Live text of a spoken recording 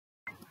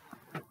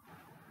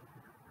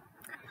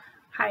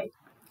Hi,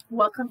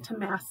 welcome to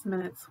Mass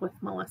Minutes with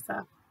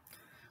Melissa.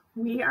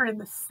 We are in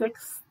the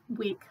 6th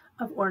week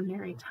of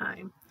Ordinary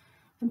Time,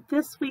 and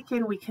this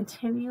weekend we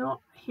continue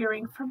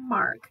hearing from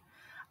Mark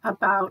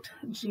about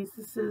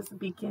Jesus'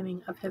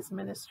 beginning of his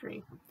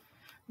ministry.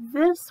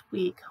 This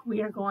week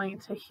we are going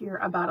to hear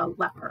about a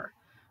leper.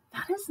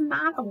 That is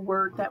not a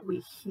word that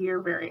we hear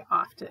very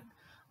often.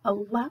 A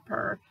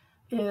leper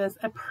is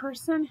a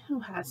person who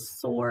has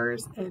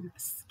sores and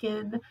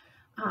skin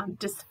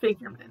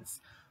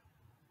disfigurements.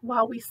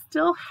 While we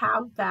still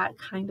have that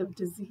kind of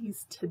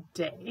disease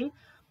today,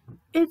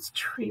 it's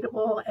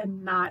treatable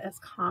and not as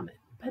common.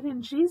 But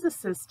in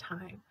Jesus's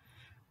time,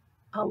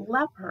 a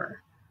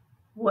leper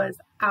was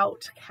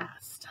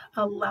outcast.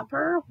 A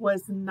leper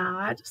was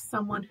not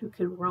someone who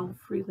could roam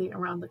freely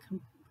around the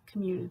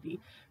community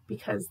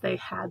because they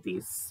had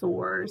these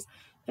sores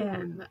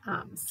and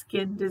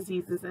skin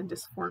diseases and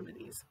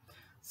disformities.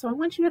 So I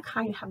want you to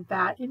kind of have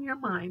that in your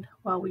mind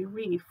while we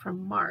read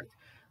from Mark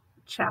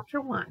chapter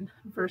 1,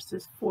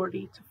 verses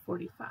 40 to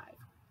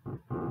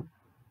 45.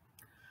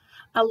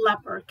 A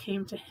leper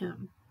came to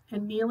him,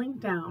 and kneeling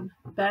down,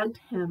 begged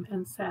him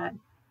and said,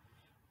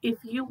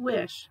 "If you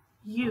wish,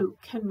 you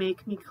can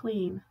make me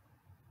clean."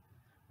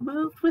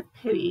 Moved with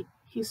pity,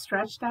 he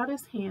stretched out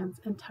his hands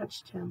and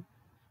touched him,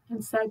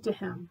 and said to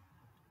him,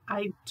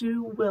 "I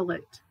do will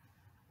it.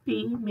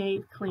 Be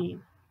made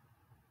clean."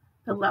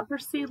 The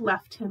leprosy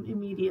left him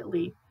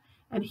immediately,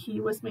 and he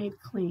was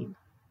made clean.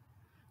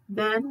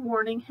 Then,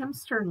 warning him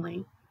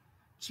sternly,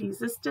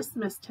 Jesus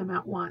dismissed him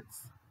at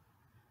once.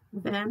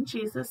 Then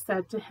Jesus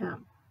said to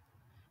him,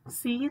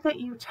 "See that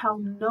you tell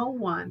no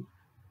one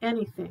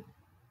anything,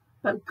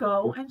 but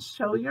go and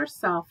show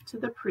yourself to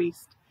the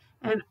priest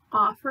and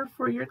offer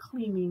for your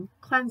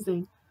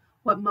cleansing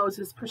what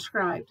Moses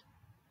prescribed.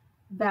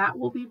 That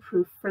will be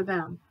proof for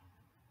them."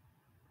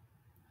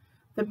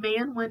 The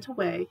man went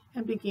away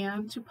and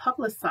began to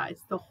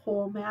publicize the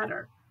whole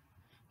matter.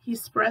 He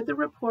spread the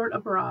report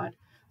abroad,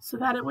 so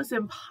that it was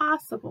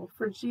impossible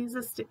for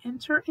Jesus to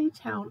enter a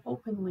town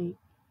openly.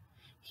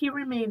 He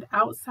remained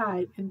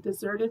outside in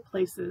deserted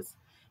places,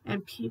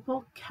 and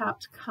people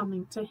kept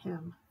coming to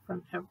him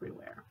from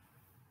everywhere.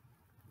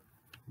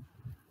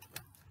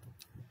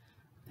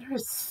 There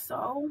is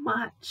so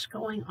much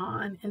going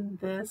on in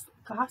this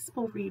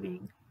gospel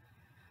reading.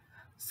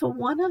 So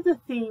one of the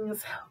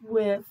things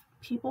with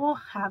people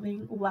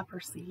having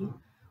leprosy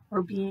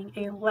or being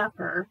a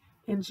leper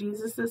in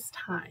Jesus'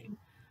 time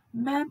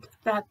meant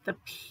that the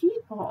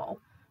people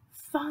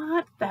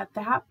thought that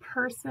that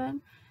person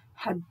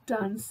had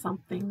done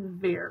something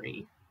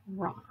very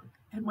wrong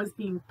and was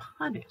being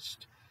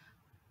punished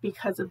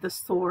because of the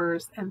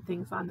sores and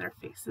things on their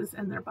faces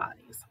and their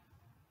bodies.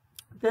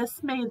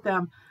 This made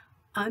them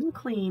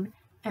unclean,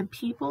 and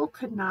people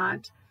did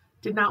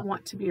not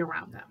want to be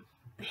around them.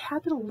 They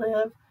had to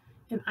live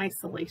in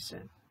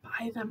isolation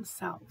by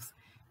themselves.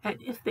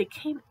 And if they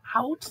came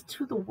out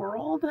to the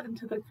world and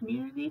to the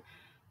community,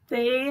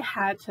 they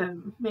had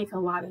to make a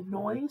lot of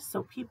noise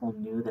so people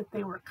knew that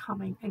they were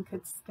coming and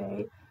could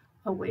stay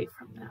away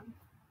from them.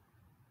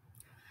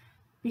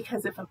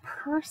 Because if a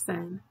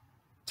person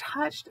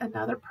touched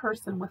another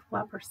person with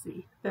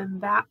leprosy, then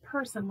that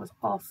person was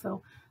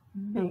also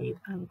made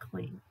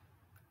unclean.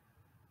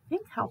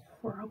 Think how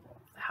horrible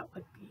that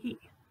would be.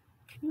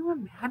 Can you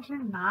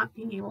imagine not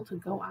being able to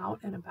go out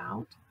and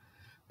about?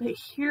 But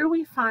here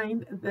we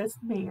find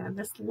this man,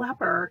 this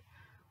leper,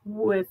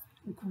 with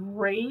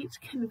great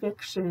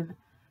conviction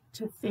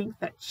to think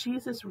that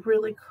Jesus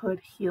really could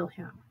heal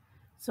him.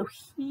 So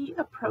he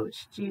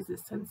approached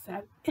Jesus and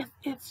said, "If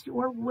it's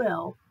your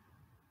will,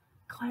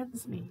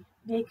 cleanse me,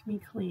 make me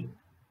clean."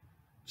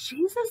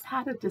 Jesus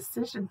had a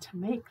decision to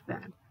make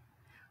then.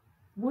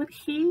 Would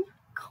he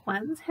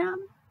cleanse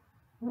him?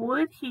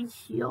 Would he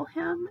heal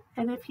him?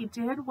 And if he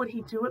did, would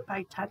he do it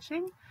by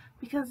touching?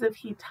 Because if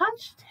he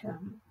touched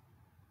him,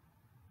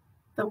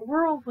 the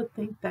world would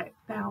think that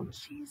now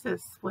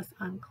Jesus was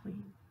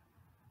unclean.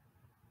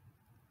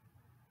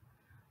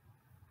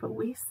 But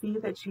we see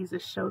that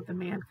Jesus showed the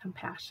man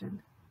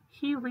compassion.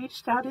 He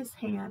reached out his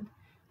hand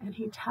and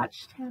he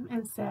touched him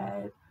and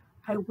said,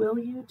 "I will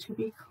you to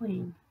be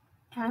clean."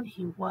 And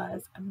he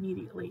was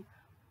immediately.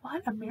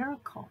 What a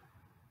miracle.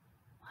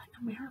 What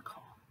a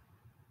miracle.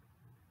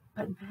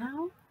 But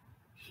now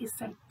he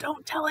said,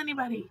 "Don't tell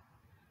anybody.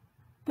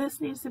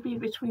 This needs to be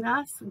between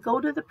us. Go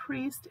to the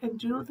priest and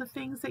do the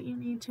things that you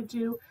need to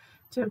do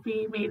to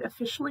be made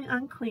officially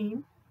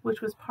unclean," which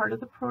was part of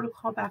the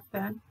protocol back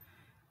then,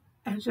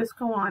 "and just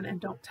go on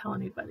and don't tell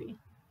anybody."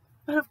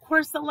 But of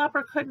course the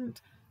leper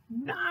couldn't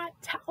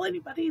not tell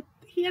anybody.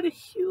 He had a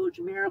huge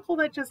miracle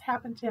that just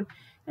happened to him,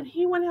 and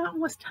he went out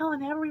and was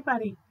telling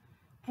everybody.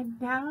 And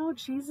now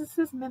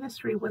Jesus's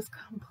ministry was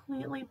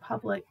completely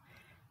public,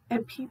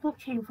 and people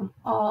came from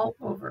all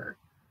over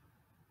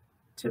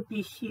to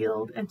be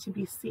healed and to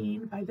be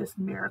seen by this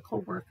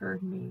miracle worker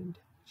named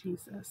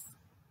Jesus.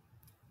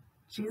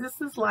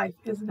 Jesus's life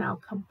is now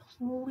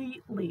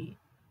completely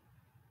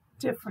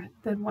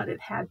different than what it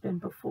had been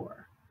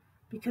before.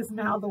 because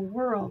now the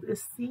world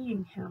is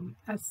seeing him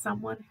as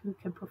someone who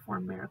can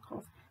perform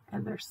miracles,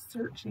 and they're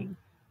searching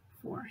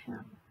for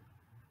him.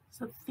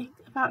 So think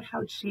about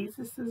how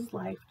Jesus'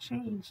 life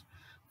changed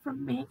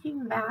from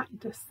making that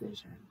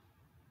decision.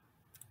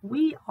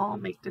 We all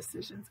make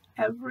decisions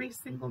every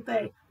single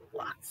day,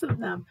 lots of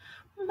them.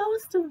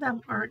 Most of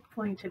them aren't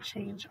going to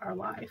change our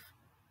life,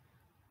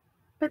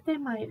 but they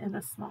might in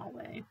a small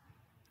way.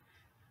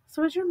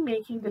 So as you're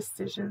making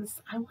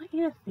decisions, I want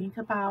you to think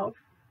about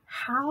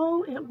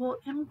how it will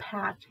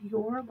impact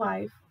your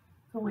life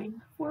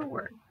going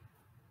forward.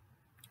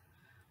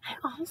 I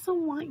also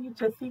want you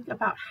to think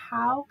about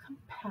how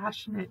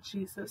compassionate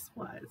Jesus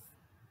was.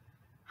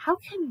 How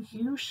can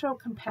you show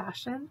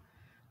compassion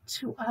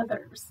to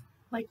others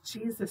like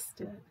Jesus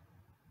did?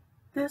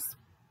 This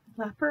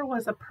leper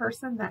was a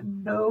person that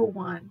no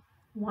one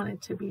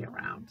wanted to be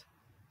around.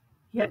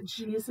 Yet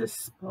Jesus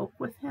spoke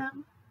with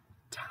him,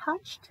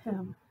 touched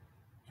him,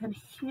 and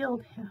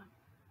healed him.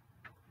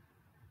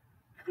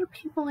 Are there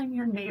people in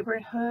your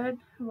neighborhood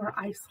who are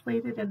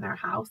isolated in their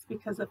house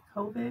because of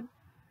COVID?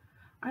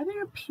 Are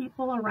there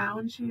people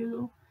around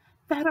you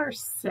that are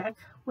sick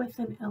with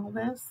an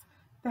illness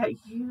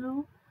that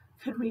you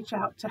could reach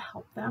out to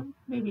help them?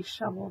 Maybe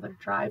shovel their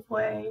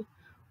driveway,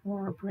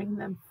 or bring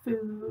them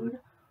food,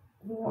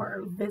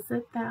 or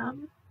visit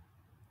them.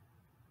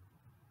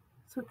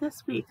 So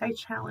this week, I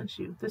challenge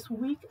you, this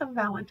week of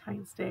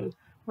Valentine's Day,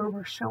 where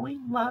we're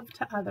showing love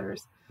to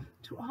others,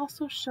 to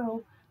also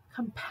show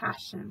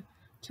compassion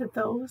to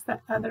those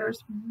that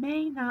others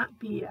may not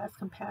be as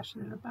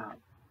compassionate about.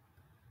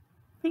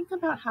 Think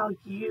about how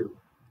you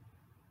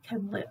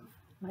can live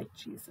like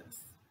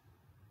Jesus.